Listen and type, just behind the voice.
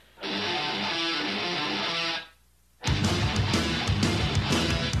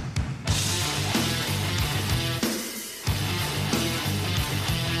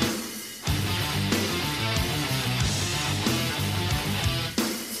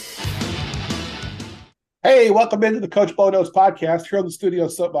Hey, welcome into the Coach Bo Knows podcast here on the Studio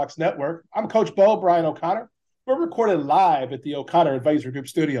Soapbox Network. I'm Coach Bo, Brian O'Connor. We're recorded live at the O'Connor Advisor Group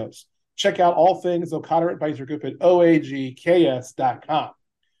studios. Check out all things O'Connor Advisor Group at oagks.com.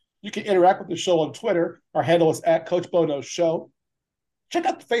 You can interact with the show on Twitter. Our handle is at Coach Bo Knows Show. Check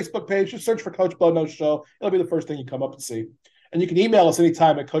out the Facebook page. Just search for Coach Bo Knows Show. It'll be the first thing you come up and see. And you can email us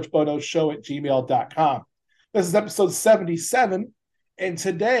anytime at coachboknowsshow@gmail.com. This is episode 77. And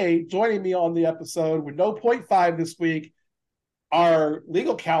today, joining me on the episode with no point five this week, our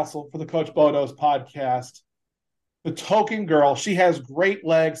legal counsel for the Coach Bo Knows podcast, the token girl. She has great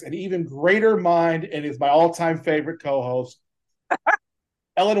legs and even greater mind and is my all-time favorite co-host.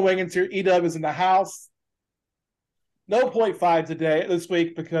 Ellen Winginter, EW is in the house. No point five this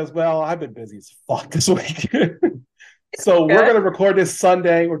week because, well, I've been busy as fuck this week. So we're going to record this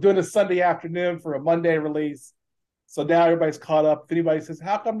Sunday. We're doing this Sunday afternoon for a Monday release. So now everybody's caught up. If anybody says,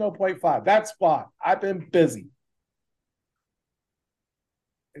 how come no point five? That's why. I've been busy.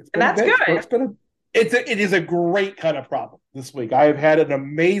 And that's good. It is a great kind of problem this week. I have had an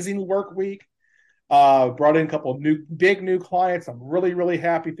amazing work week. Brought in a couple of big new clients. I'm really, really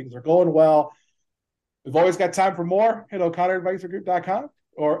happy. Things are going well. We've always got time for more at o'connoradvisorgroup.com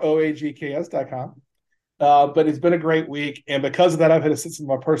or oagks.com. But it's been a great week. And because of that, I've had to set some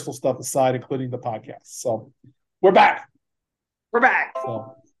of my personal stuff aside, including the podcast. So we're back. We're back.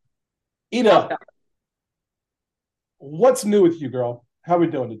 So, Ida, what's new with you, girl? How are we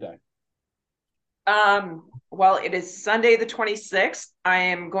doing today? Well, it is Sunday the 26th. I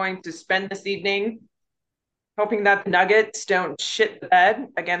am going to spend this evening hoping that the Nuggets don't shit the bed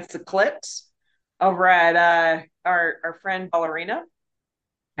against the Clips over at our friend Ballerina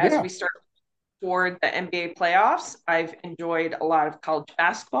as we start toward the NBA playoffs. I've enjoyed a lot of college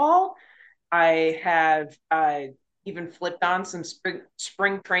basketball. I have even flipped on some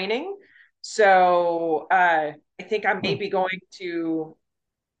spring training. So I think I may be going to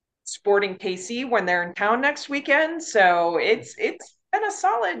Sporting KC when they're in town next weekend. So it's been a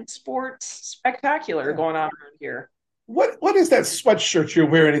solid sports spectacular going on around here. What is that sweatshirt you're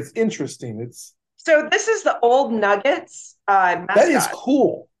wearing? It's interesting. So this is the old Nuggets mascot. That is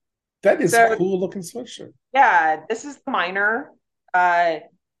cool. That is cool looking sweatshirt. Yeah, this is the minor.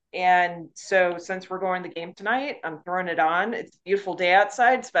 And so since we're going to the game tonight, I'm throwing it on. It's a beautiful day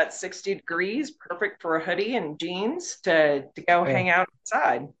outside. It's about 60 degrees, perfect for a hoodie and jeans to go hang out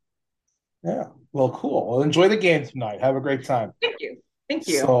outside. Yeah. Well, cool. Well, enjoy the game tonight. Have a great time. Thank you. Thank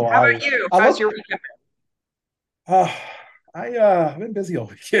you. So how about you? How's your weekend? I've been busy all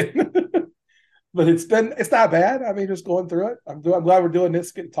weekend. But it's not bad. I mean, just going through it. I'm glad we're doing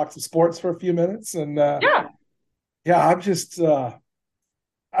this. Get to talk some sports for a few minutes. And I'm just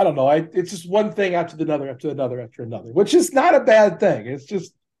I don't know. It's just one thing after another, which is not a bad thing. It's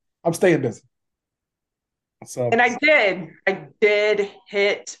just I'm staying busy. So and I did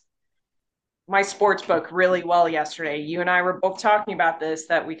hit my sports book really well yesterday. You and I were both talking about this,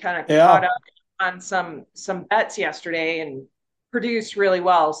 that we kind of caught up on some bets yesterday and produced really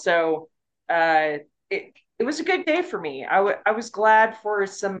well. So it was a good day for me. I was glad for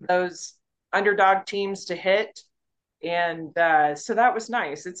some of those underdog teams to hit. And so that was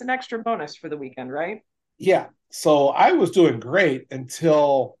nice. It's an extra bonus for the weekend, right? Yeah. So I was doing great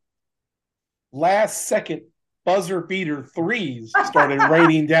until last second buzzer beater threes started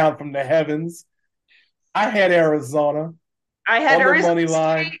raining down from the heavens. I had Arizona. I had Arizona money State.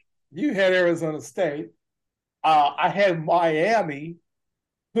 Line. You had Arizona State. I had Miami,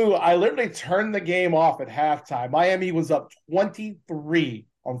 who I literally turned the game off at halftime. Miami was up 23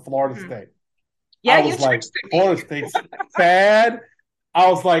 on Florida State. Yeah, I was like, Florida State's bad. I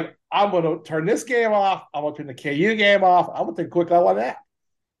was like, I'm going to turn this game off. I'm going to turn the KU game off. I'm going to take a quick eye on that.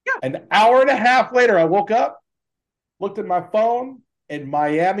 Yeah. An hour and a half later, I woke up, looked at my phone, and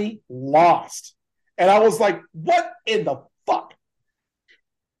Miami lost. And I was like, what in the fuck?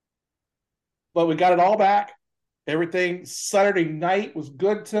 But we got it all back. Everything Saturday night was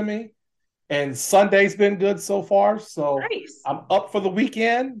good to me. And Sunday's been good so far. So nice. I'm up for the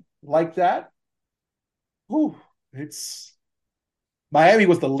weekend like that. Whew, Miami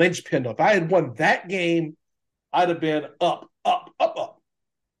was the linchpin. If I had won that game, I'd have been up.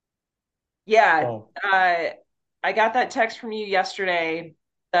 Yeah. So. I got that text from you yesterday,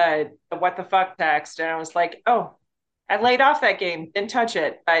 the what the fuck text, and I was like, oh, I laid off that game, didn't touch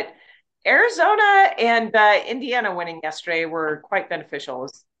it. But Arizona and Indiana winning yesterday were quite beneficial,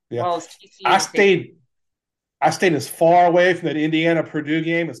 as well as TCU. I stayed as far away from that Indiana Purdue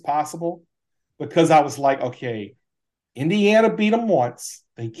game as possible because I was like, okay, Indiana beat them once.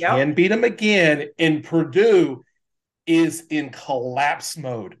 They can beat them again. And Purdue is in collapse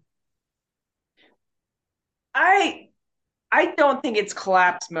mode. I I don't think it's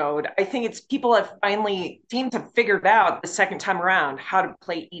collapse mode. I think it's people have finally teams have figured out the second time around how to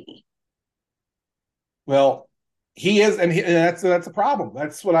play Edey. Well, he is, and that's a problem.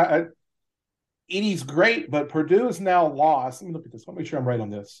 That's what Edey's great, but Purdue is now lost. Let me look at this. Let me make sure I'm right on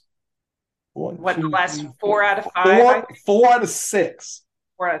this. One, What, the two, last three, four four, out of five? I four, think 4 out of 6.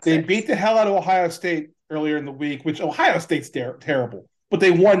 They beat4 out of 6. the hell out of Ohio State earlier in the week, which Ohio State's terrible, but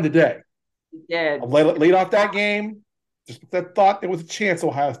they won today. We did. Late off that game, just with that thought there was a chance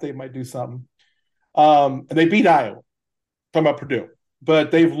Ohio State might do something. And they beat Iowa. Talking about Purdue,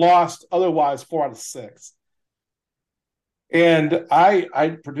 but they've lost otherwise 4 out of 6. And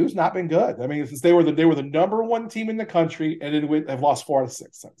Purdue's not been good. I mean, since they were the number one team in the country, and then they've lost 4 out of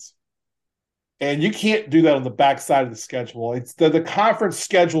 6 since. And you can't do that on the backside of the schedule. It's the conference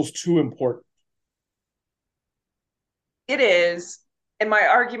schedule's too important. It is. And my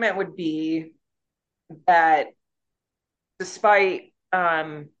argument would be that despite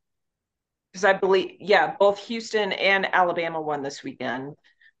because I believe, yeah, both Houston and Alabama won this weekend.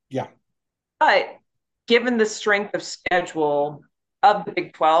 Yeah. But given the strength of schedule of the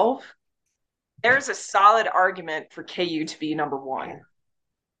Big 12, there's a solid argument for KU to be number one.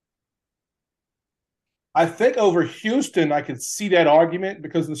 I think over Houston, I could see that argument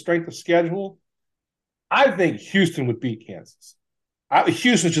because of the strength of schedule. I think Houston would beat Kansas.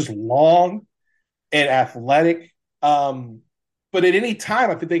 Houston's just long and athletic. But at any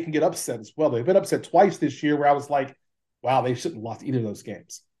time, I think they can get upset as well. They've been upset twice this year where I was like, wow, they shouldn't have lost either of those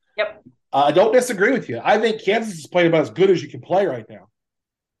games. Yep. I don't disagree with you. I think Kansas is playing about as good as you can play right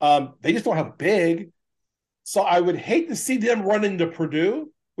now. They just don't have big. So I would hate to see them run into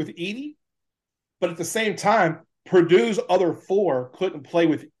Purdue with Edey. But at the same time, Purdue's other 4 couldn't play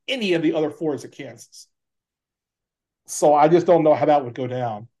with any of the other 4s at Kansas. So I just don't know how that would go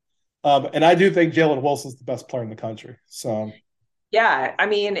down. And I do think Jalen Wilson's the best player in the country. So yeah, I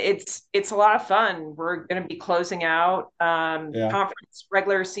mean it's a lot of fun. We're going to be closing out conference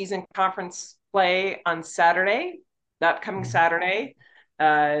regular season conference play on Saturday, the upcoming Saturday.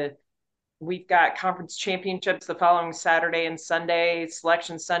 We've got conference championships the following Saturday and Sunday,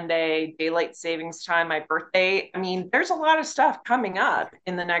 selection Sunday, daylight savings time, my birthday. I mean, there's a lot of stuff coming up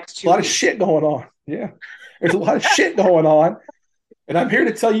in the next 2 weeks. A lot of shit going on. Yeah. There's a lot of shit going on. And I'm here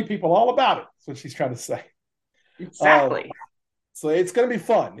to tell you people all about it. That's what she's trying to say. Exactly. So it's going to be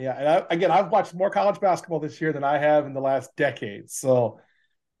fun. Yeah. And I've watched more college basketball this year than I have in the last decade. So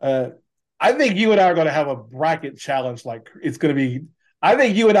I think you and I are going to have a bracket challenge. I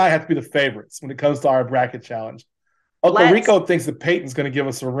think you and I have to be the favorites when it comes to our bracket challenge. Uncle Rico thinks that Peyton's going to give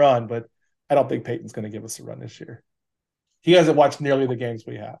us a run, but I don't think Peyton's going to give us a run this year. He hasn't watched nearly the games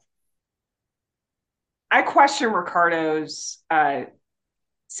we have. I question Ricardo's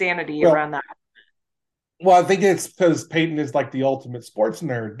sanity around that. Well, I think it's because Peyton is like the ultimate sports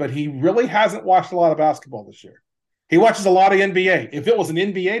nerd, but he really hasn't watched a lot of basketball this year. He watches a lot of NBA. If it was an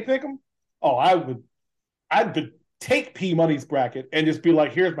NBA pick'em, I'd take P Money's bracket and just be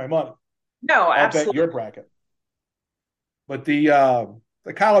like, here's my money. No, I'll absolutely. bet your bracket. But the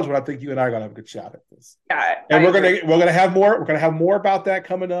college one, I think you and I are gonna have a good shot at this. Yeah, and we're gonna have more. We're gonna have more about that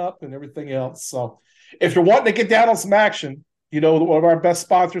coming up and everything else. So if you're wanting to get down on some action, one of our best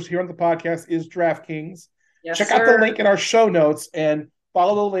sponsors here on the podcast is DraftKings. Yes, Check out the link in our show notes and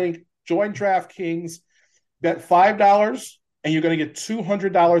follow the link. Join DraftKings. Bet $5 and you're going to get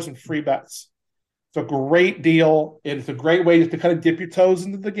 $200 in free bets. It's a great deal. It's a great way to kind of dip your toes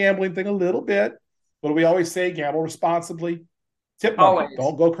into the gambling thing a little bit. What do we always say? Gamble responsibly. Tip money. Always.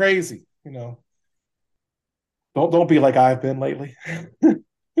 Don't go crazy. Don't be like I've been lately.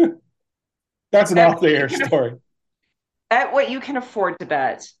 That's an off-the-air story. Bet what you can afford to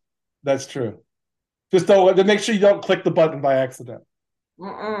bet. That's true. Just don't make sure you don't click the button by accident.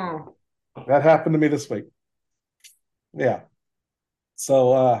 That happened to me this week. Yeah.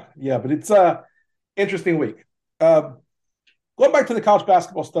 So but it's interesting week. Going back to the college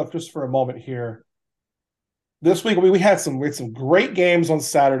basketball stuff just for a moment here. This week we had some great games on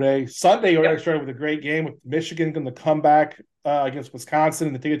Saturday. Sunday we started with a great game with Michigan going to come back against Wisconsin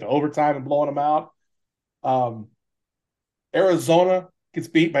and take it to overtime and blowing them out. Arizona gets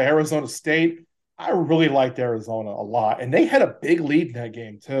beat by Arizona State. I really liked Arizona a lot, and they had a big lead in that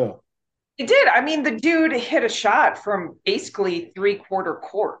game too. He did. I mean, the dude hit a shot from basically three-quarter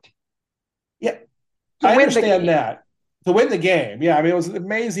court. Yeah, I understand that. To win the game. Yeah, I mean, it was an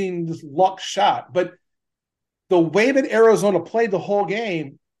amazing just luck shot. But the way that Arizona played the whole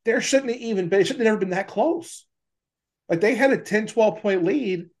game, it shouldn't have never been that close. Like, they had a 10, 12-point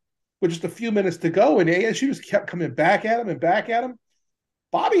lead with just a few minutes to go, and ASU just kept coming back at them and back at them.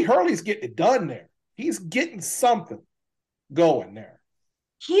 Bobby Hurley's getting it done there. He's getting something going there.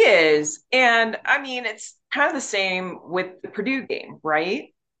 He is. And I mean, it's kind of the same with the Purdue game,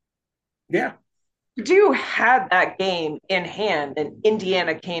 right? Yeah. Purdue had that game in hand, and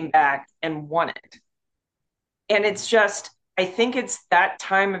Indiana came back and won it. And it's just, I think it's that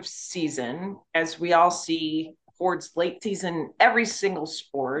time of season, as we all see towards late season, every single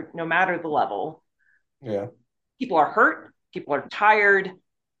sport, no matter the level. Yeah. People are hurt, people are tired.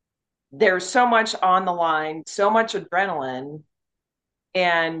 There's so much on the line, so much adrenaline,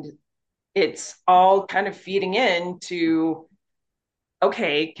 and it's all kind of feeding into,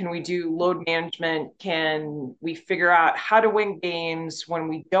 okay, can we do load management? Can we figure out how to win games when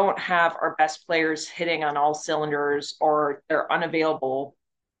we don't have our best players hitting on all cylinders or they're unavailable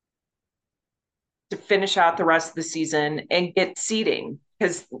to finish out the rest of the season and get seeding?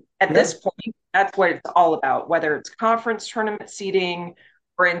 Because at this point, that's what it's all about, whether it's conference tournament seeding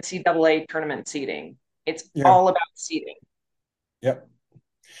or NCAA tournament seeding. It's all about seeding. Yep.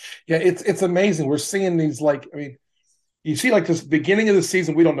 Yeah, it's amazing. We're seeing these, like, I mean, you see, like, this beginning of the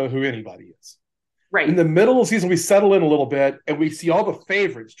season, we don't know who anybody is. Right. In the middle of the season, we settle in a little bit, and we see all the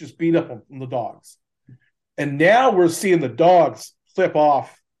favorites just beat up on the dogs. And now we're seeing the dogs flip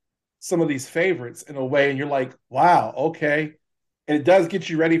off some of these favorites in a way, and you're like, wow, okay. And it does get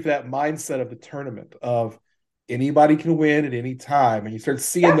you ready for that mindset of the tournament of anybody can win at any time. And you start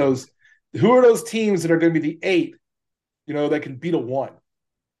seeing those, who are those teams that are going to be the 8, that can beat a 1?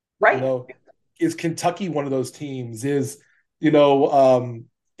 Right. Is Kentucky one of those teams? Is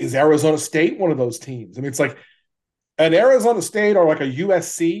Arizona State one of those teams? I mean, it's like an Arizona State or like a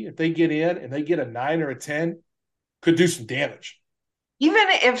USC, if they get in and they get a 9 or a 10, could do some damage. Even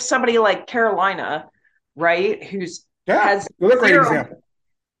if somebody like Carolina, right, has another great example.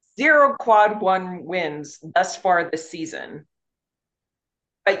 0 quad 1 wins thus far this season,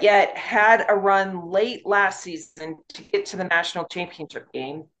 but yet had a run late last season to get to the national championship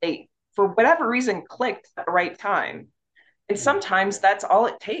game. They, for whatever reason, clicked at the right time. And sometimes that's all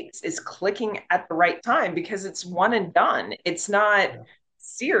it takes is clicking at the right time, because it's one and done. It's not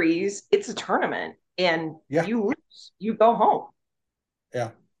series, it's a tournament. And you lose, you go home.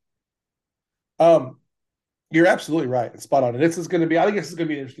 Yeah. You're absolutely right. It's spot on. And I think this is going to be an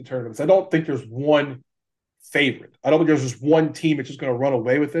interesting tournament. I don't think there's one favorite. I don't think there's just one team that's just going to run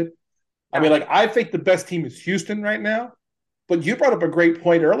away with it. I mean, like, I think the best team is Houston right now. But you brought up a great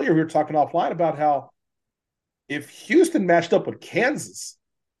point earlier. We were talking offline about how if Houston matched up with Kansas,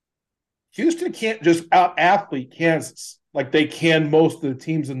 Houston can't just out-athlete Kansas like they can most of the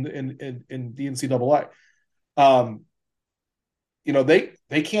teams in the NCAA.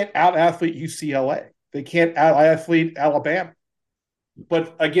 They can't out-athlete UCLA. They can't out-athlete Alabama.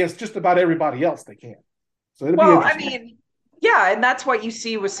 But against just about everybody else, they can. So it'll be interesting. I mean, yeah, and that's what you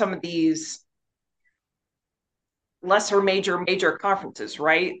see with some of these lesser major conferences,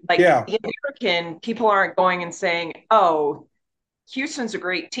 right? Like the American, people aren't going and saying, oh, Houston's a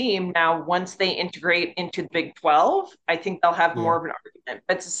great team. Now, once they integrate into the Big 12, I think they'll have more of an argument.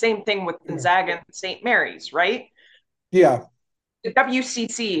 But it's the same thing with Gonzaga and St. Mary's, right? Yeah. The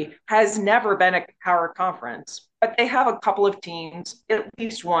WCC has never been a power conference, but they have a couple of teams, at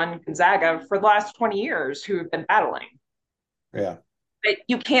least one, Gonzaga, for the last 20 years who have been battling. Yeah. But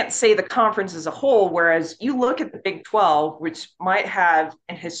you can't say the conference as a whole, whereas you look at the Big 12, which might have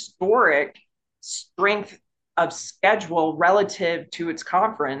an historic strength of schedule relative to its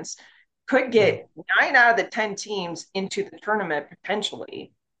conference, could get 9 out of the 10 teams into the tournament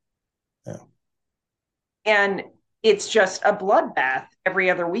potentially. Yeah. And it's just a bloodbath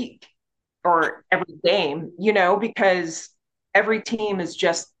every other week or every game, because every team is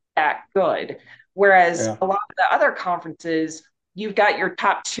just that good. Whereas a lot of the other conferences, you've got your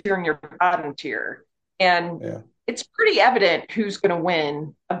top tier and your bottom tier. And it's pretty evident who's going to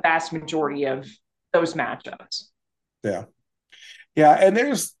win a vast majority of those matchups. Yeah. Yeah. And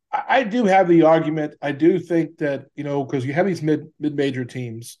I do have the argument. I do think that, because you have these mid-major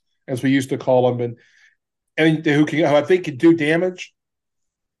teams, as we used to call them, and who I think can do damage.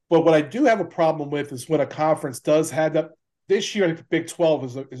 But what I do have a problem with is when a conference does have that. This year, I think the Big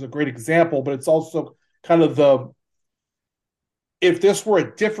 12 is a great example, but it's also kind of if this were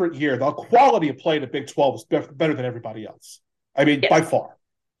a different year, the quality of play in the Big 12 is better than everybody else. I mean, by far.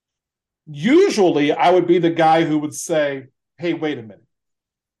 Usually, I would be the guy who would say, hey, wait a minute.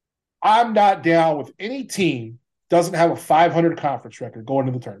 I'm not down with any team doesn't have a 500 conference record going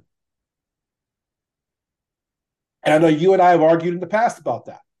to the tournament. And I know you and I have argued in the past about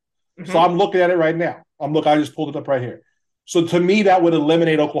that. Mm-hmm. So I'm looking at it right now. I just pulled it up right here. So to me, that would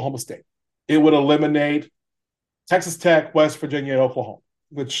eliminate Oklahoma State. It would eliminate Texas Tech, West Virginia, and Oklahoma,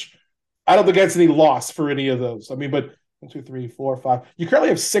 which I don't think that's any loss for any of those. I mean, but 1, 2, 3, 4, 5. You currently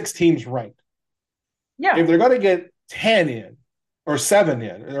have 6 teams ranked. Yeah. If they're going to get 10 in, or 7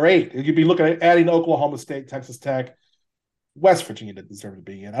 in, or 8, you'd be looking at adding Oklahoma State, Texas Tech. West Virginia didn't deserve to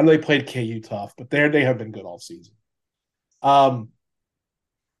be in. I know they played KU tough, but they have been good all season. I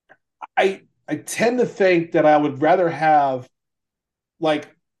tend to think that I would rather have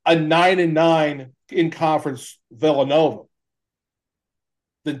like a 9-9 in conference Villanova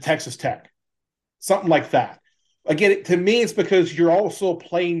than Texas Tech, something like that. Again, to me, it's because you're also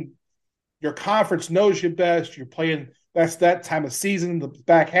playing. Your conference knows you best. You're playing. That's that time of season. The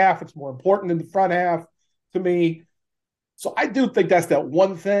back half, it's more important than the front half to me. So I do think that's that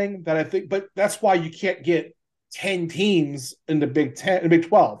one thing that I think, but that's why you can't get 10 teams in the Big 10, in the Big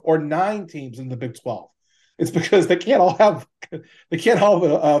 12, or 9 teams in the Big 12. It's because they can't all have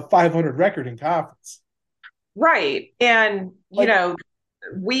a 500 record in conference. Right. And, you know,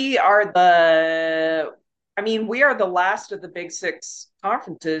 we are we are the last of the Big Six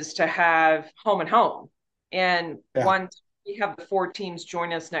conferences to have home and home. And once we have the 4 teams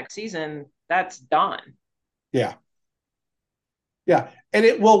join us next season, that's done. Yeah. Yeah. And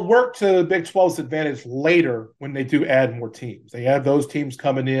it will work to Big 12's advantage later when they do add more teams. They have those teams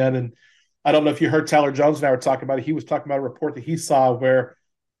coming in. And I don't know if you heard Tyler Jones and I were talking about it. He was talking about a report that he saw where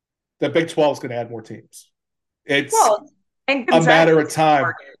the Big 12 is going to add more teams. It's a matter of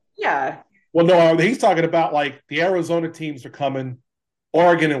time. Yeah. Well, no, he's talking about like the Arizona teams are coming,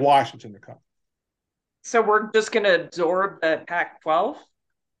 Oregon and Washington are coming. So we're just going to absorb the Pac-12?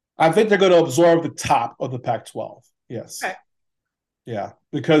 I think they're going to absorb the top of the Pac-12. Yes. Okay. Yeah,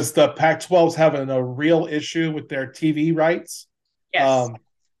 because the Pac-12 is having a real issue with their TV rights. Yes.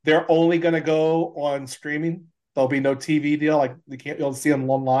 They're only going to go on streaming. There'll be no TV deal. Like they can't be able to see them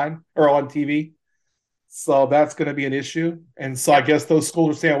online or on TV. So that's going to be an issue. And so I guess those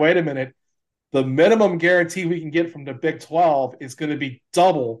schools are saying, wait a minute, the minimum guarantee we can get from the Big 12 is going to be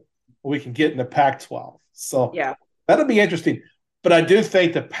double what we can get in the Pac-12. So that'll be interesting. But I do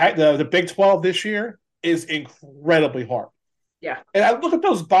think the Big 12 this year is incredibly hard. Yeah. And I look at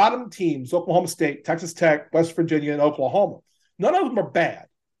those bottom teams, Oklahoma State, Texas Tech, West Virginia, and Oklahoma. None of them are bad.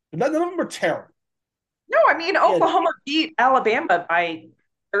 None of them are terrible. No, I mean, Oklahoma beat Alabama by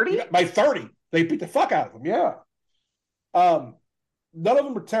 30? By 30. They beat the fuck out of them, yeah. None of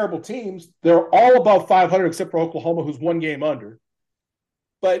them are terrible teams. They're all above 500 except for Oklahoma, who's 1 game under.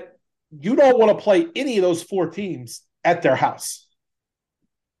 But you don't want to play any of those 4 teams at their house.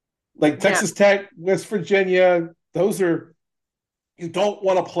 Like Texas Tech, West Virginia, those are – you don't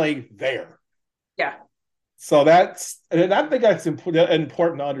want to play there. Yeah. So and I think that's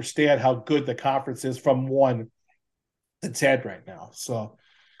important to understand how good the conference is from 1 to 10 right now. So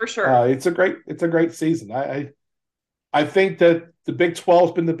for sure, it's a great season. I think that the Big 12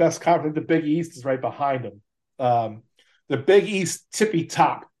 has been the best conference. The Big East is right behind them. The Big East tippy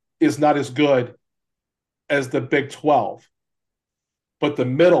top is not as good as the Big 12, but the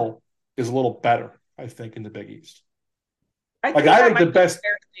middle is a little better, I think, in the Big East. I think the best.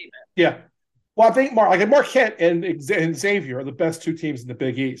 Yeah. Well, I think Marquette and Xavier are the best 2 teams in the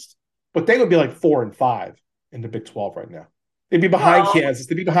Big East, but they would be like 4 and 5 in the Big 12 right now. They'd be behind Kansas.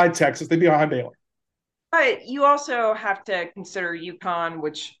 They'd be behind Texas. They'd be behind Baylor. But you also have to consider UConn,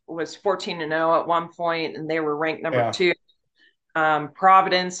 which was 14-0 at one point, and they were ranked number 2.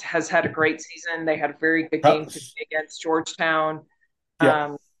 Providence has had a great season. They had a very good game against Georgetown.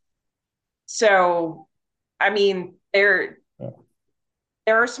 So, I mean, there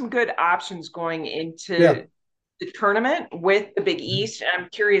are some good options going into the tournament with the Big East. And I'm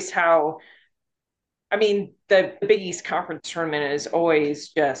curious how, I mean, the Big East Conference tournament is always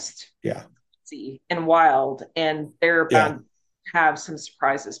just easy and wild, and they're bound to have some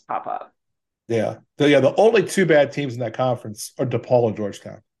surprises pop up. Yeah. The only 2 bad teams in that conference are DePaul and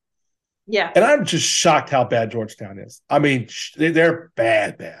Georgetown. Yeah. And I'm just shocked how bad Georgetown is. I mean, they're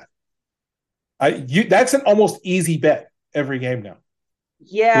bad. That's an almost easy bet every game now.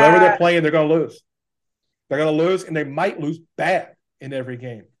 Yeah. Whoever they're playing, they're going to lose. They're going to lose, and they might lose bad in every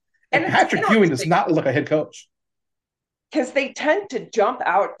game. And Patrick Ewing does not look like a head coach. Because they tend to jump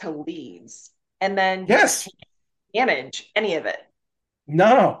out to leads and then manage any of it.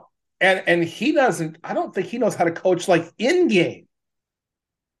 No. And he doesn't – I don't think he knows how to coach like in-game.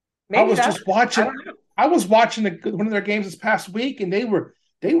 I was watching one of their games this past week, and they were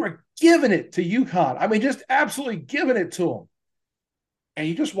giving it to UConn. I mean, just absolutely giving it to them. And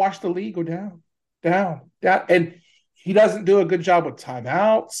you just watch the league go down. And he doesn't do a good job with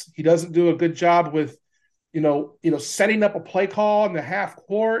timeouts. He doesn't do a good job with, setting up a play call in the half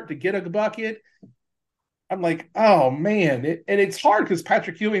court to get a bucket. I'm like, oh man. And it's hard because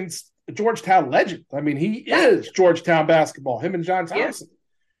Patrick Ewing's a Georgetown legend. I mean, he Yeah, is Georgetown basketball, him and John yeah. Thompson.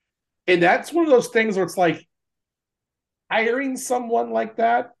 And that's one of those things where it's like hiring someone like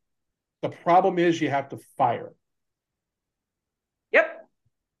that, the problem is you have to fire. Yep.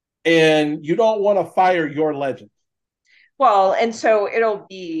 And you don't want to fire your legend. Well, and so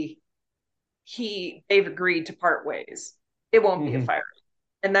they've agreed to part ways. It won't be a Mm-hmm. fire.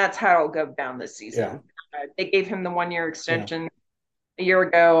 And that's how it'll go down this Yeah. season. They gave him the 1 year Yeah. extension a year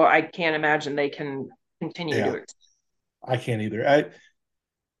ago. I can't imagine they can continue to Yeah. extend. I can't either. And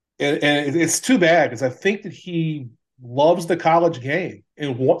it's too bad because I think that he loves the college game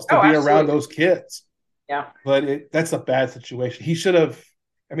and wants to Oh, be around absolutely. those kids. Yeah. But that's a bad situation. He should have.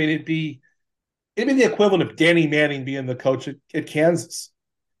 I mean, it'd be the equivalent of Danny Manning being the coach at Kansas.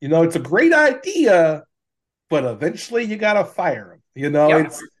 It's a great idea, but eventually you got to fire him.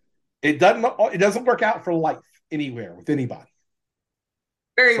 Yep. It doesn't work out for life anywhere with anybody.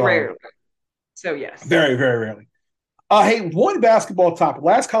 Very So rarely. So yes. very, very rarely. Hey, one basketball topic,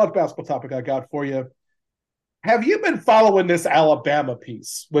 last college basketball topic I got for you. Have you been following this Alabama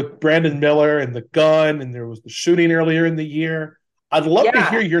piece with Brandon Miller and the gun, and there was the shooting earlier in the year? I'd love to Yeah.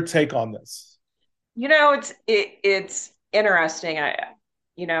 hear your take on this. It's interesting.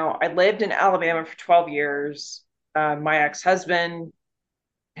 I lived in Alabama for 12 years. My ex-husband,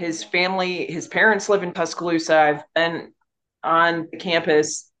 his family, his parents live in Tuscaloosa. I've been on the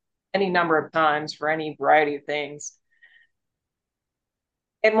campus any number of times for any variety of things.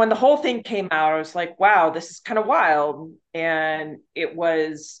 And when the whole thing came out, I was like, wow, this is kind of wild. And it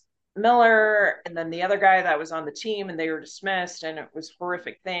was Miller and then the other guy that was on the team, and they were dismissed. And it was a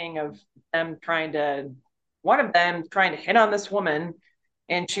horrific thing of one of them trying to hit on this woman.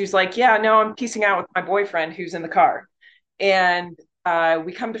 And she was like, yeah, no, I'm piecing out with my boyfriend who's in the car. And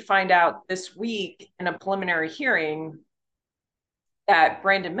we come to find out this week in a preliminary hearing that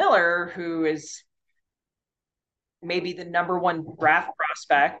Brandon Miller, who is maybe the number one draft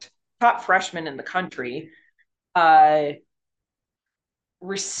prospect, top freshman in the country, uh,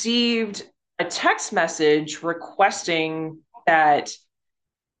 received a text message requesting that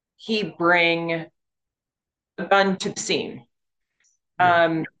he bring a gun to the scene.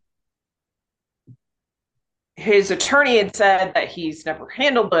 Yeah. His attorney had said that he's never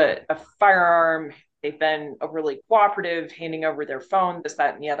handled a firearm. They've been really cooperative, handing over their phone, this,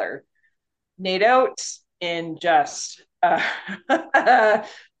 that, and the other. Nate Oates, in just a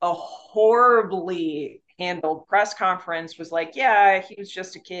horribly handled press conference, was like, yeah, he was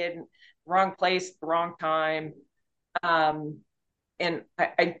just a kid, wrong place, the wrong time. And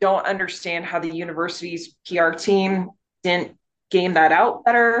I don't understand how the university's PR team didn't game that out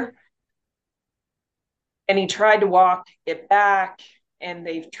better. And he tried to walk it back, and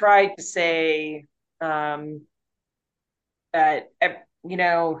they've tried to say that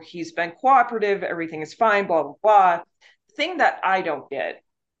he's been cooperative, everything is fine, blah blah blah. The thing that I don't get,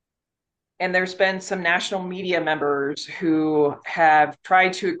 and there's been some national media members who have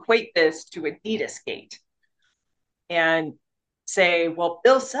tried to equate this to Adidas Gate and say, well,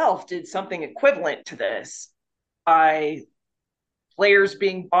 Bill Self did something equivalent to this by players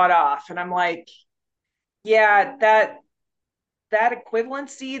being bought off. And I'm like, yeah, that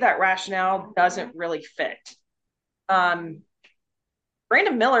equivalency, that rationale doesn't really fit. Um,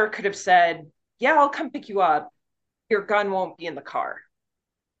 Brandon Miller could have said, yeah, I'll come pick you up. Your gun won't be in the car.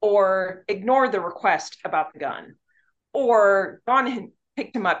 Or ignore the request about the gun. Or gone and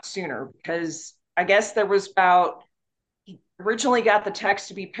picked him up sooner, because I guess there was he originally got the text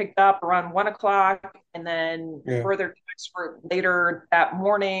to be picked up around 1 o'clock, and then Yeah. further texts were later that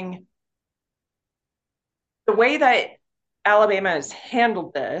morning. The way that Alabama has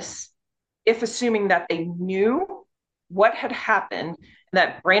handled this, if assuming that they knew what had happened,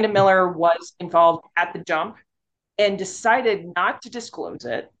 that Brandon Miller was involved at the jump and decided not to disclose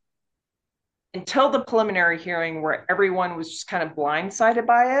it until the preliminary hearing where everyone was just kind of blindsided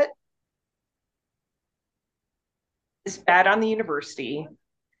by it, is bad on the university.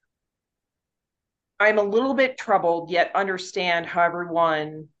 I'm a little bit troubled, yet understand how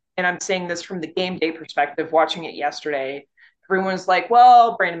everyone, and I'm saying this from the game day perspective, watching it yesterday, everyone's like,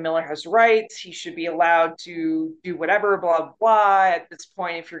 well, Brandon Miller has rights. He should be allowed to do whatever, blah, blah, blah. At this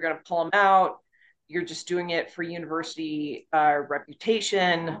point, if you're going to pull him out, you're just doing it for university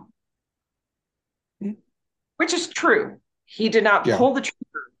reputation, which is true. He did not Yeah. pull the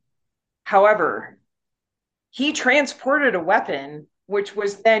trigger. However, he transported a weapon which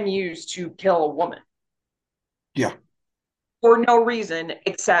was then used to kill a woman. Yeah. For no reason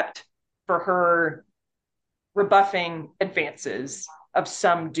except for her rebuffing advances of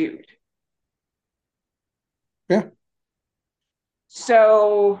some dude. Yeah.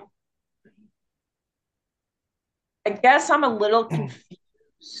 So I guess I'm a little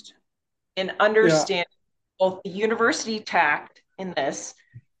confused in Yeah. understanding both the university tact in this,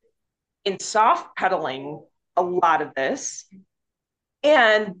 in soft pedaling a lot of this,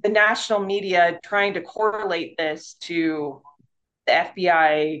 and the national media trying to correlate this to the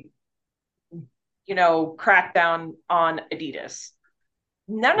FBI, crackdown on Adidas.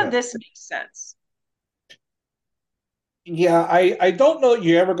 None of Yeah. this makes sense. Yeah, I don't know that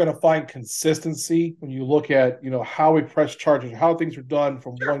you're ever going to find consistency when you look at, how we press charges, how things are done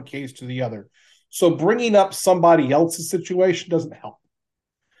from one case to the other. So bringing up somebody else's situation doesn't help.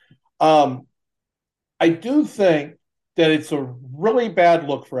 Um, I do think that it's a really bad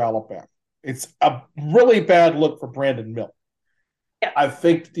look for Alabama. It's a really bad look for Brandon Miller. Yeah. I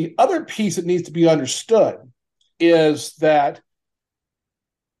think the other piece that needs to be understood is that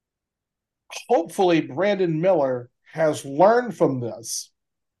hopefully Brandon Miller has learned from this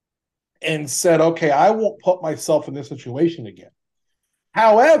and said, okay, I won't put myself in this situation again.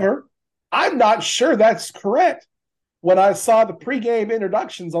 However, I'm not sure that's correct when I saw the pregame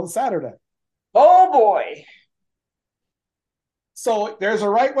introductions on Saturday. Oh boy. So there's a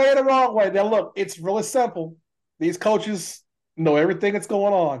right way and a wrong way. Now, look, it's really simple. These coaches know everything that's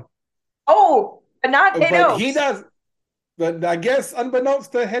going on. Oh, but not But he Oats. does. But I guess,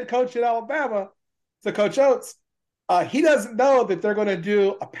 unbeknownst to head coach at Alabama, to Coach Oates, he doesn't know that they're going to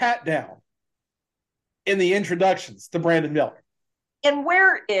do a pat down in the introductions to Brandon Miller. And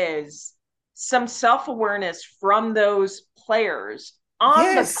where is some self awareness from those players on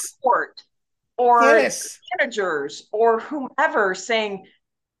the Yes. court or Yes. managers or whomever saying,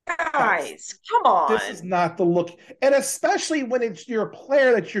 guys, come This is on. not the look. And especially when it's your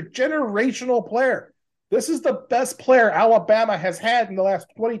player, that's your generational player. This is the best player Alabama has had in the last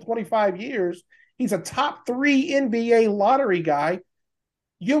 20, 25 years. He's a top 3 NBA lottery guy.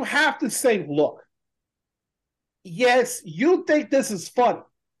 You have to say, look, yes, you think this is fun,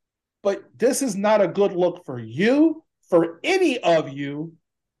 but this is not a good look for you, for any of you,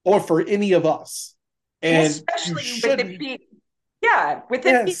 or for any of us. And And you especially with it shouldn't. being, yeah, with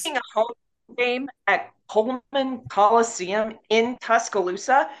it Yes. being a home game at Coleman Coliseum in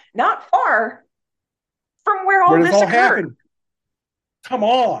Tuscaloosa, not far from where Where all does this all occurred. happen? Come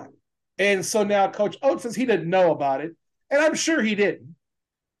on. And so now Coach Oates says he didn't know about it. And I'm sure he didn't.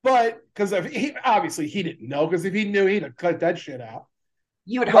 But because he obviously he didn't know, because if he knew, he'd have cut that shit out.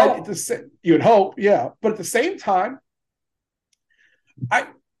 You would But hope. you would hope, yeah. But at the same time, I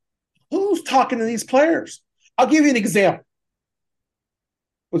who's talking to these players? I'll give you an example.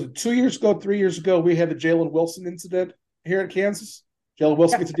 Was it 2 years ago, 3 years ago, we had the Jalen Wilson incident here in Kansas? Jalen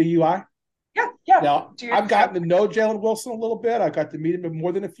Wilson Yeah. gets a DUI. Yeah. Now, I've gotten to know Jalen Wilson a little bit. I've got to meet him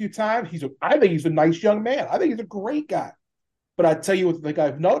more than a few times. I think he's a nice young man. I think he's a great guy. But I tell you what, the thing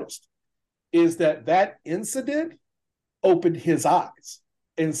I've noticed is that incident opened his eyes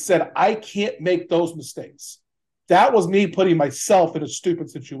and said, I can't make those mistakes. That was me putting myself in a stupid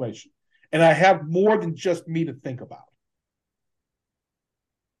situation. And I have more than just me to think about.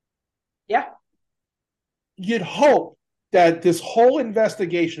 Yeah. You'd hope that this whole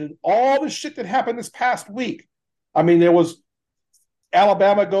investigation, all the shit that happened this past week, I mean, there was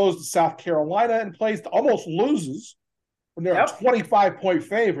Alabama goes to South Carolina and plays, almost loses when they're a 25-point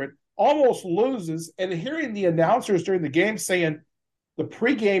favorite, almost loses. And hearing the announcers during the game saying the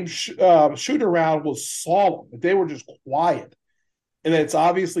pregame shoot around was solemn, that they were just quiet, and it's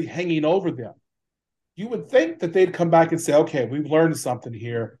obviously hanging over them. You would think that they'd come back and say, okay, we've learned something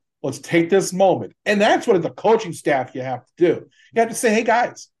here. Let's take this moment. And that's what, as a coaching staff, you have to do. You have to say, hey,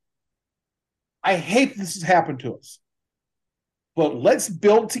 guys, I hate this has happened to us, but let's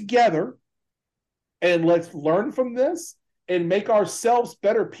build together and let's learn from this and make ourselves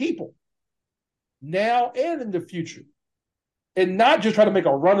better people now and in the future, and not just try to make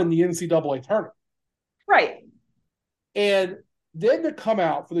a run in the NCAA tournament. Right. And then to come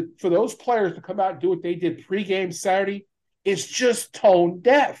out for those players to come out and do what they did pregame Saturday is just tone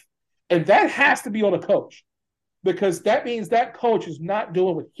deaf. And that has to be on a coach, because that means that coach is not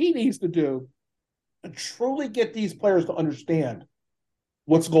doing what he needs to do to truly get these players to understand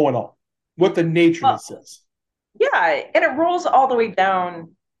what's going on, what the nature of this is. Yeah. And it rolls all the way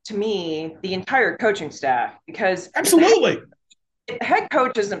down to me, the entire coaching staff, because absolutely, if the head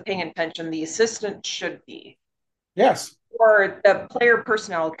coach isn't paying attention, the assistant should be. Yes. Or the player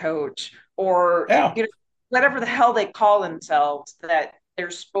personnel coach, or whatever the hell they call themselves, that they're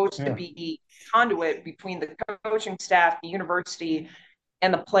supposed to be conduit between the coaching staff, the university,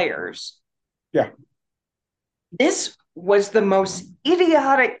 and the players. Yeah. This was the most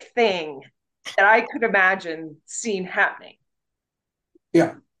idiotic thing that I could imagine seeing happening.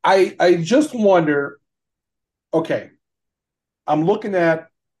 Yeah. I just wonder Okay, I'm looking at.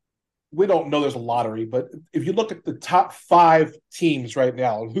 We don't know there's a lottery, but if you look at the top 5 teams right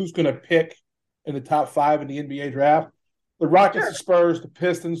now, and who's going to pick in the top 5 in the NBA draft, the Rockets, Sure. the Spurs, the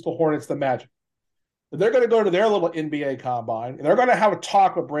Pistons, the Hornets, the Magic. They're going to go to their little NBA combine and they're going to have a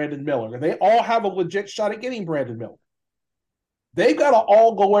talk with Brandon Miller. And they all have a legit shot at getting Brandon Miller. They've got to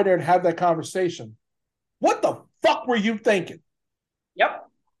all go in there and have that conversation. What the fuck were you thinking? Yep.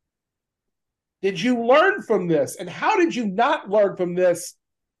 Did you learn from this? And how did you not learn from this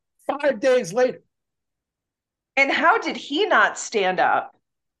 5 days later? And how did he not stand up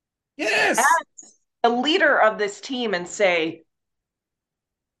Yes. as a leader of this team and say,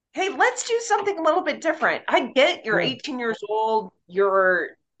 hey, let's do something a little bit different? I get you're Yeah. 18 years old,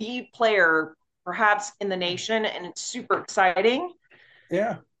 you're the player perhaps in the nation, and it's super exciting.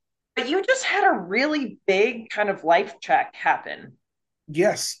 Yeah. But you just had a really big kind of life check happen.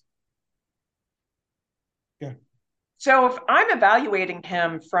 Yes. Yeah. So if I'm evaluating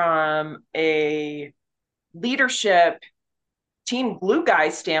him from a leadership team glue guy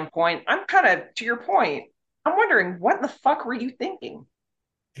standpoint, I'm kind of to your point. I'm wondering what the fuck were you thinking?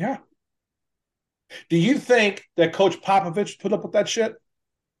 Yeah. Do you think that Coach Popovich put up with that shit?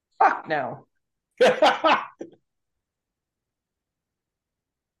 Fuck no.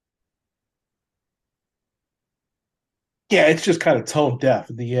 Yeah, it's just kind of tone deaf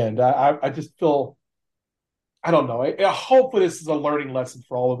in the end. I just feel I don't know. Hopefully, this is a learning lesson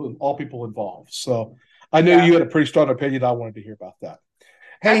for all people involved. So I knew Yeah, you had a pretty strong opinion. I wanted to hear about that.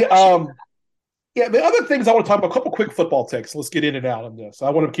 I Hey, appreciate yeah, the other things I want to talk about, a couple quick football takes. Let's get in and out on this. I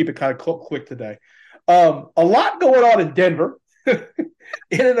want to keep it kind of quick today. A lot going on in Denver, in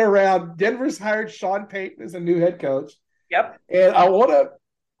and around. Denver's hired Sean Payton as a new head coach. that. Yep. And I want to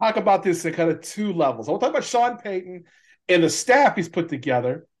talk about this at kind of 2 levels. I want to talk about Sean Payton and the staff he's put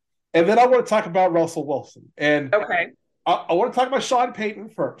together. And then I want to talk about Russell Wilson. And Okay. I want to talk about Sean Payton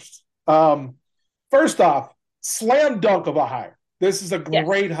first. First off, slam dunk of a hire. This is a Yes.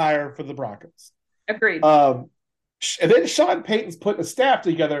 great hire for the Broncos. Agreed. And then Sean Payton's putting a staff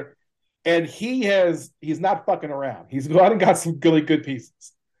together, and he's not fucking around. He's gone and got some really good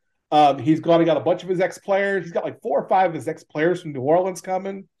pieces. He's gone and got a bunch of his ex players. He's got like 4 or 5 of his ex players from New Orleans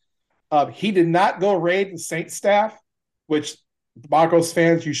coming. He did not go raid the Saints staff, which Broncos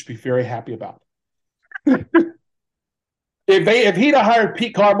fans you should be very happy about. If he'd have hired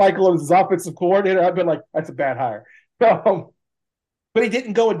Pete Carmichael as his offensive coordinator, I'd been like, that's a bad hire. But he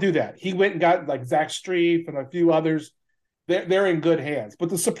didn't go and do that. He went and got like Zach Strief and a few others. They're in good hands. But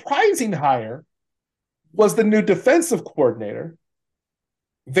the surprising hire was the new defensive coordinator,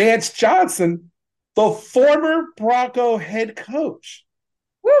 Vance Johnson, the former Bronco head coach.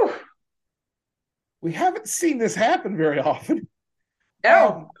 Woo. We haven't seen this happen very often.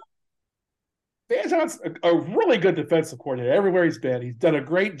 No. Vance Johnson's a really good defensive coordinator. Everywhere he's been, he's done a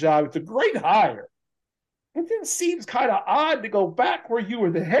great job. It's a great hire. It then seems kind of odd to go back where you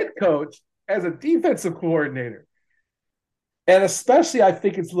were the head coach as a defensive coordinator. And especially, I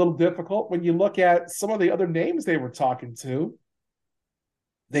think it's a little difficult when you look at some of the other names they were talking to.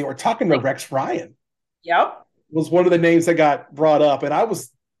 They were talking to Rex Ryan. Yep. Was one of the names that got brought up, and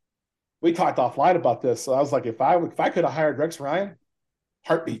we talked offline about this. So I was like, if I could have hired Rex Ryan,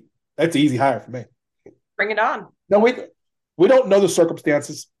 heartbeat. That's an easy hire for me. Bring it on. No, we don't know the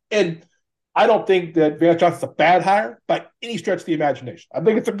circumstances, and I don't think that Vance Johnson's a bad hire by any stretch of the imagination. I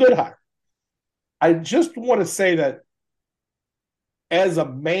think it's a good hire. I just want to say that as a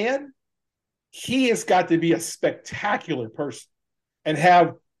man, he has got to be a spectacular person and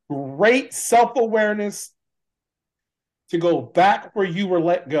have great self-awareness to go back where you were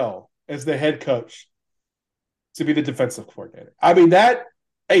let go as the head coach to be the defensive coordinator. I mean,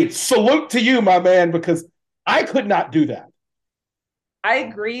 hey, salute to you, my man, because I could not do that. I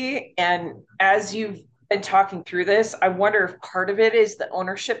agree. And as you've been talking through this, I wonder if part of it is the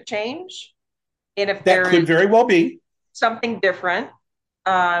ownership change and if That there could is very well be. something different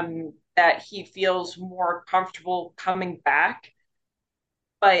that he feels more comfortable coming back.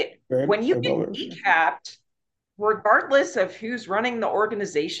 But Very, when you very get well. kneecapped, regardless of who's running the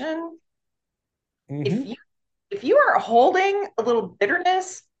organization, Mm-hmm. if you are holding a little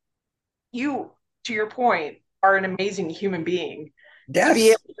bitterness, you, to your point, are an amazing human being. To be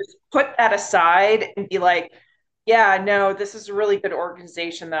Yes. able to put that aside and be like, yeah, no, this is a really good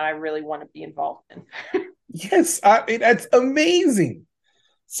organization that I really want to be involved in. Yes. I mean, that's amazing.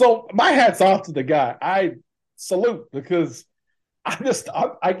 So my hat's off to the guy. I salute because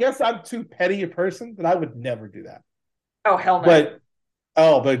I guess I'm too petty a person that I would never do that. Oh, hell no.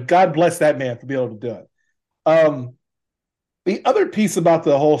 But God bless that man to be able to do it. Um, the other piece about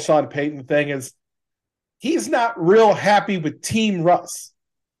the whole Sean Payton thing is he's not real happy with Team Russ.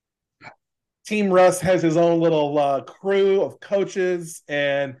 Team Russ has his own little crew of coaches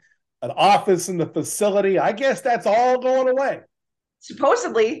and an office in the facility. I guess that's all going away.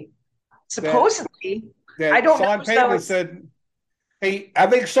 Supposedly, That I don't Sean know. Payton has said, hey, I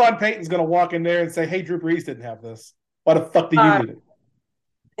think Sean Payton's going to walk in there and say, hey, Drew Brees didn't have this. Why the fuck do you need it?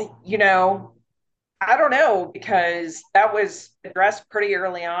 I don't know, because that was addressed pretty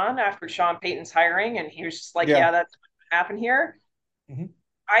early on after Sean Payton's hiring, and he was just like, yeah, that's what happened here. Mm-hmm.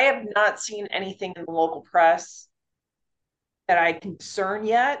 I have not seen anything in the local press that I can discern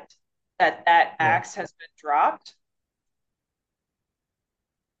yet that axe has been dropped.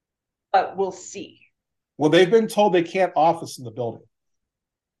 But we'll see. Well, they've been told they can't office in the building.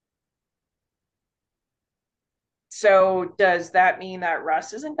 So does that mean that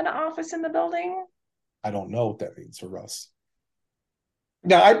Russ isn't going to office in the building? I don't know what that means for Russ.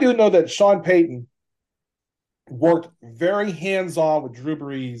 Now, I do know that Sean Payton worked very hands-on with Drew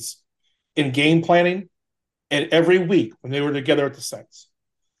Brees in game planning and every week when they were together at the Saints.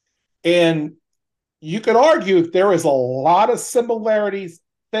 And you could argue there is a lot of similarities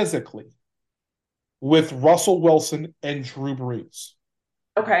physically with Russell Wilson and Drew Brees.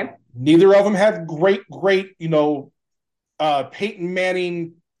 Okay. Neither of them have great, Peyton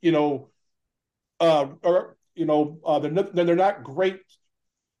Manning, they're not great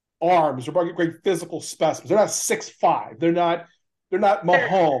arms or great physical specimens. They're not 6'5". They're not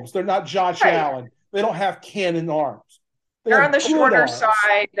Mahomes. They're not Josh Allen. They don't have cannon arms. They're on the shorter arms.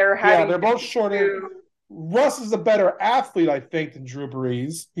 Side. They're both shorter. Russ is a better athlete, I think, than Drew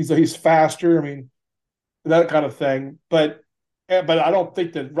Brees. He's faster. I mean, that kind of thing. But I don't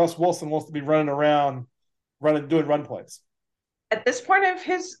think that Russ Wilson wants to be running around, doing run plays. At this point of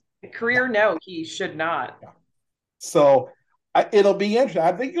his career, no, he should not. Yeah. So it'll be interesting.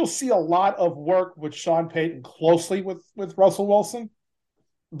 I think you'll see a lot of work with Sean Payton closely with Russell Wilson.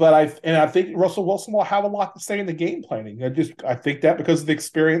 But I think Russell Wilson will have a lot to say in the game planning. I think that because of the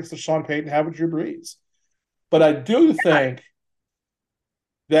experience that Sean Payton had with Drew Brees. But I do think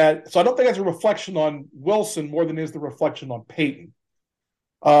that, so I don't think that's a reflection on Wilson more than it is the reflection on Payton.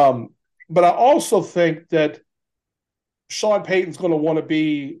 But I also think that Sean Payton's going to want to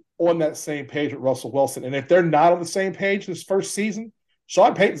be on that same page with Russell Wilson. And if they're not on the same page this first season,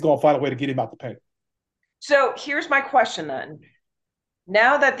 Sean Payton's going to find a way to get him out the paint. So here's my question then.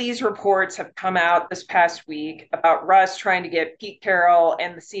 Now that these reports have come out this past week about Russ trying to get Pete Carroll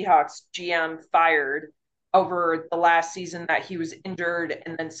and the Seahawks GM fired over the last season that he was injured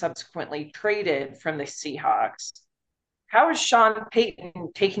and then subsequently traded from the Seahawks, how is Sean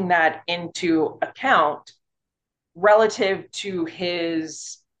Payton taking that into account relative to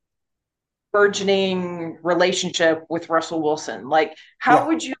his burgeoning relationship with Russell Wilson? Like, how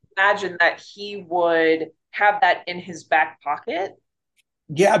would you imagine that he would have that in his back pocket?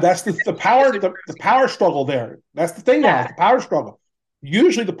 Yeah, that's the power struggle there. That's the thing now, the power struggle.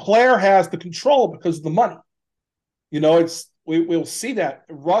 Usually the player has the control because of the money. We'll see that.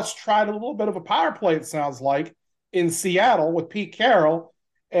 Russ tried a little bit of a power play, it sounds like, in Seattle with Pete Carroll,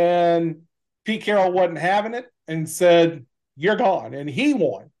 and Pete Carroll wasn't having it and said, you're gone, and he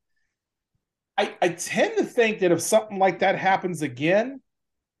won. I tend to think that if something like that happens again,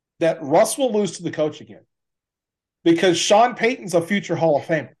 that Russ will lose to the coach again. Because Sean Payton's a future Hall of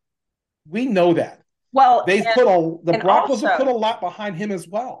Famer. We know that. Well, the Broncos have put a lot behind him as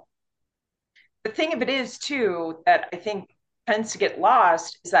well. The thing of it is, too, that I think tends to get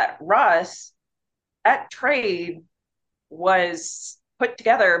lost is that Russ, that trade was put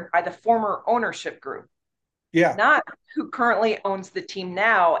together by the former ownership group. Yeah. Not who currently owns the team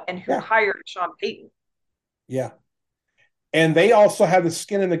now and who hired Sean Payton. Yeah. And they also have the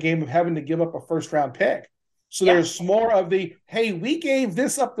skin in the game of having to give up a first-round pick. So there's more of the, hey, we gave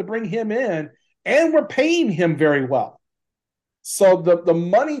this up to bring him in, and we're paying him very well. So the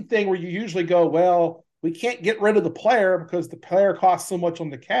money thing where you usually go, well, we can't get rid of the player because the player costs so much on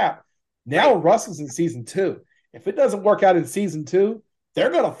the cap. Now Russ is in season 2. If it doesn't work out in season 2, they're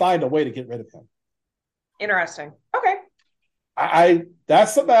going to find a way to get rid of him. Interesting. Okay.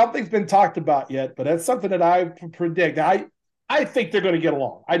 That's something I don't think's been talked about yet, but that's something that I predict. I think they're going to get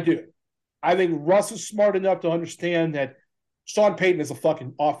along. I do. I think Russ is smart enough to understand that Sean Payton is a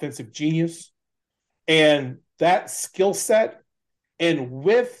fucking offensive genius. And that skill set, and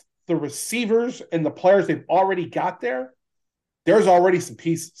with the receivers and the players they've already got there, there's already some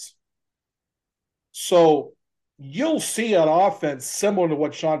pieces. So you'll see an offense similar to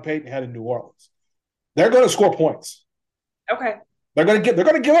what Sean Payton had in New Orleans. They're going to score points. Okay. They're going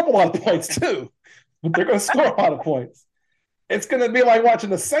to give up a lot of points too, but they're going to score a lot of points. It's going to be like watching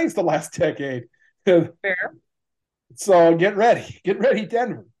the Saints the last decade. Fair. So get ready,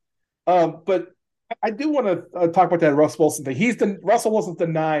 Denver. But I do want to talk about that Russ Wilson thing. Russell Wilson's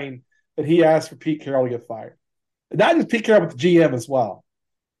denying that he asked for Pete Carroll to get fired. Not just Pete Carroll, but the GM as well.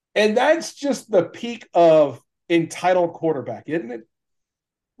 And that's just the peak of entitled quarterback, isn't it?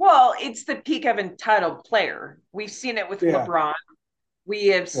 Well, it's the peak of entitled player. We've seen it with LeBron. We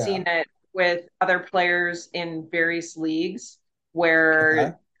have seen it with other players in various leagues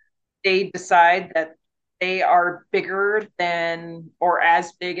where they decide that they are bigger than or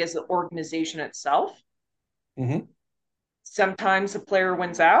as big as the organization itself. Mm-hmm. Sometimes a player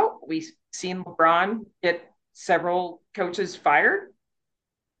wins out. We've seen LeBron get several coaches fired.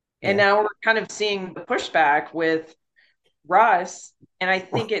 And now we're kind of seeing the pushback with Russ. And I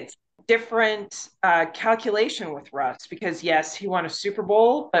think it's different calculation with Russ because, yes, he won a Super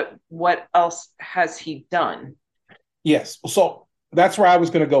Bowl, but what else has he done? Yes. So that's where I was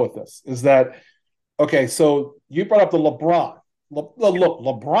going to go with this is that, okay, so you brought up the LeBron. Look,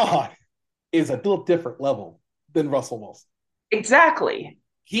 LeBron is a little different level than Russell Wilson. Exactly.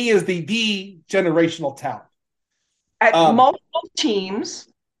 He is the generational talent. At multiple teams.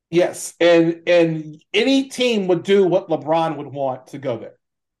 Yes. And any team would do what LeBron would want to go there.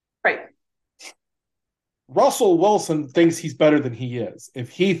 Right. Russell Wilson thinks he's better than he is if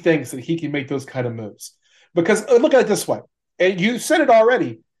he thinks that he can make those kind of moves. Because look at it this way, and you said it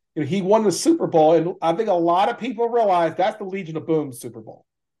already, he won the Super Bowl, and I think a lot of people realize that's the Legion of Boom Super Bowl.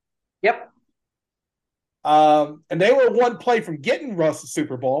 Yep. And they were one play from getting Russ the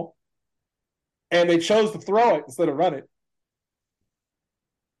Super Bowl, and they chose to throw it instead of run it.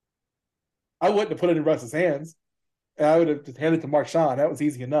 I wouldn't have put it in Russ's hands. I would have just handed it to Marshawn. That was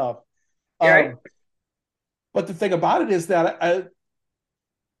easy enough. Right. But the thing about it is that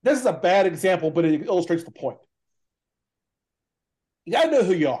this is a bad example, but it illustrates the point. You got to know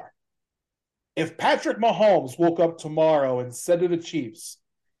who you are. If Patrick Mahomes woke up tomorrow and said to the Chiefs,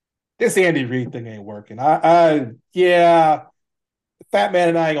 this Andy Reid thing ain't working. Fat man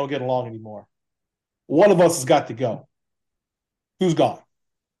and I ain't going to get along anymore. One of us has got to go. Who's gone?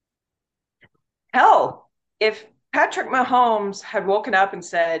 Hell, if Patrick Mahomes had woken up and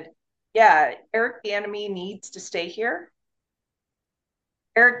said, yeah, Eric Bieniemy needs to stay here,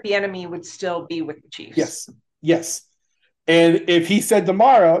 Eric Bieniemy would still be with the Chiefs. Yes. And if he said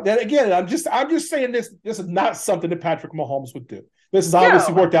tomorrow, then again, I'm just saying this is not something that Patrick Mahomes would do. This has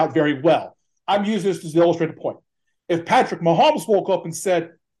obviously worked out very well. I'm using this to illustrate a point. If Patrick Mahomes woke up and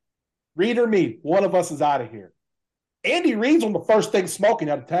said, Reid or me, one of us is out of here, Andy Reid's on the first thing smoking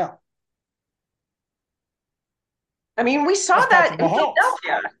out of town. I mean, we saw that in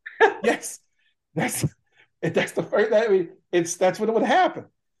Philadelphia. Yes, that's the first. That's what would happen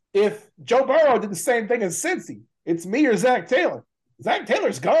if Joe Burrow did the same thing as Cincy. It's me or Zach Taylor. Zach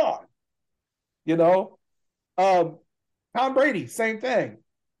Taylor's gone. Tom Brady, same thing.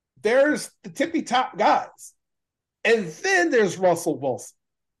 There's the tippy top guys, and then there's Russell Wilson.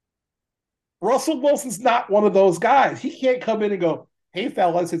 Russell Wilson's not one of those guys. He can't come in and go, "Hey,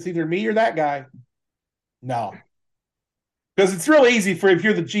 fellas, it's either me or that guy." No. Because it's real easy if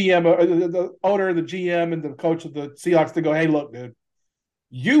you're the GM, or the owner, the GM, and the coach of the Seahawks to go, hey, look, dude,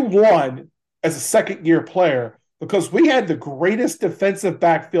 you won as a second-year player because we had the greatest defensive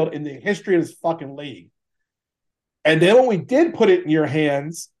backfield in the history of this fucking league. And then when we did put it in your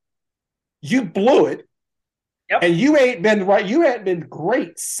hands, you blew it. Yep. And you ain't been right. You hadn't been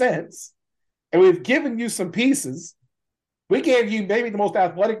great since. And we've given you some pieces. We gave you maybe the most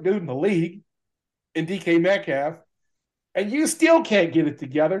athletic dude in the league in DK Metcalf. And you still can't get it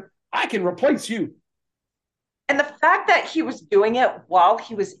together. I can replace you. And the fact that he was doing it while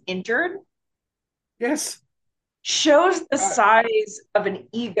he was injured, yes, shows the size of an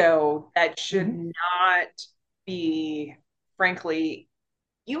ego that should not be, frankly,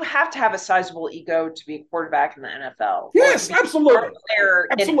 you have to have a sizable ego to be a quarterback in the NFL. Yes, absolutely. Player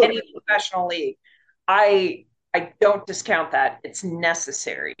in any professional league. I don't discount that. It's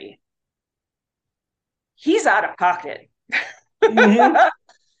necessary. He's out of pocket. Mm-hmm.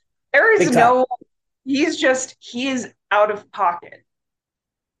 There is he is out of pocket.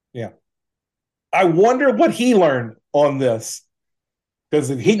 Yeah. I wonder what he learned on this. Because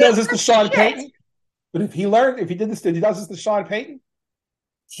if he does this to Sean Payton, but if he does this to Sean Payton,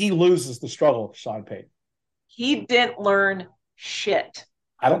 he loses the struggle of Sean Payton. He didn't learn shit.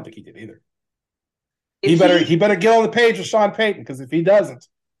 I don't think he did either. He better get on the page with Sean Payton, because if he doesn't,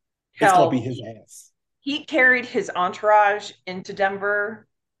 it's gonna be his ass. He carried his entourage into Denver.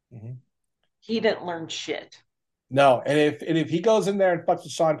 Mm-hmm. He didn't learn shit. No, and if he goes in there and fucks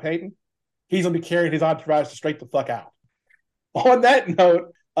with Sean Payton, he's gonna be carrying his entourage straight the fuck out. On that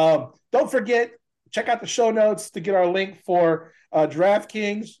note, don't forget check out the show notes to get our link for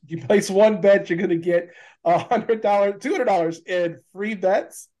DraftKings. You place one bet, you're going to get $100, $200 in free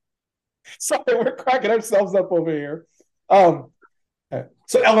bets. Sorry, we're cracking ourselves up over here.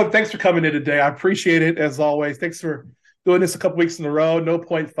 So, Ellen, thanks for coming in today. I appreciate it, as always. Thanks for doing this a couple weeks in a row. No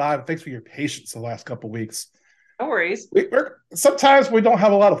point five. Thanks for your patience the last couple weeks. No worries. Sometimes we don't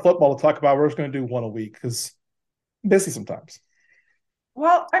have a lot of football to talk about. We're just going to do one a week because I'm busy sometimes.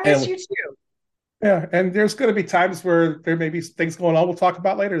 Well, I miss you too. Yeah, and there's going to be times where there may be things going on we'll talk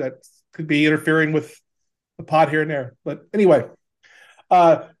about later that could be interfering with the pod here and there. But anyway,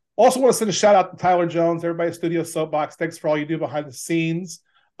 also want to send a shout out to Tyler Jones, everybody at Studio Soapbox. Thanks for all you do behind the scenes.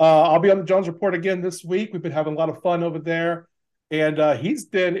 I'll be on the Jones Report again this week. We've been having a lot of fun over there. And he's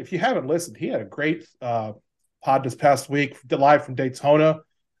been, if you haven't listened, he had a great pod this past week, live from Daytona.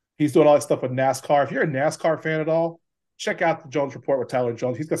 He's doing all that stuff with NASCAR. If you're a NASCAR fan at all, check out the Jones Report with Tyler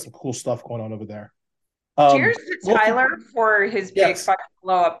Jones. He's got some cool stuff going on over there. Cheers to Tyler for his big fucking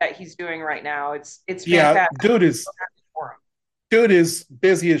blow up that he's doing right now. It's fantastic. Dude is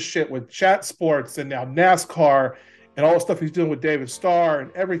busy as shit with chat sports and now NASCAR and all the stuff he's doing with David Starr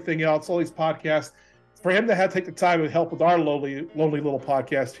and everything else, all these podcasts. For him to take the time to help with our lonely little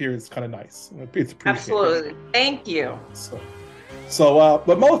podcast here is kind of nice. It's appreciated. Absolutely. Thank you.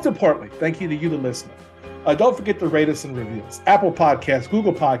 But most importantly, thank you to you, the listener. Don't forget to rate us and review us. Apple Podcasts,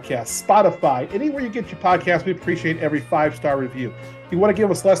 Google Podcasts, Spotify, anywhere you get your podcasts, we appreciate every 5-star review. If you want to give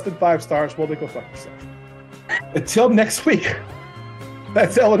us less than 5 stars, well, then go fuck yourself. Until next week,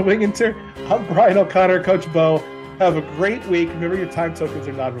 that's Ellen Winginter. I'm Brian O'Connor, Coach Bo. Have a great week. Remember, your time tokens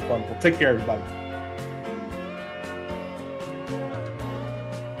are non-refundable. Take care, everybody.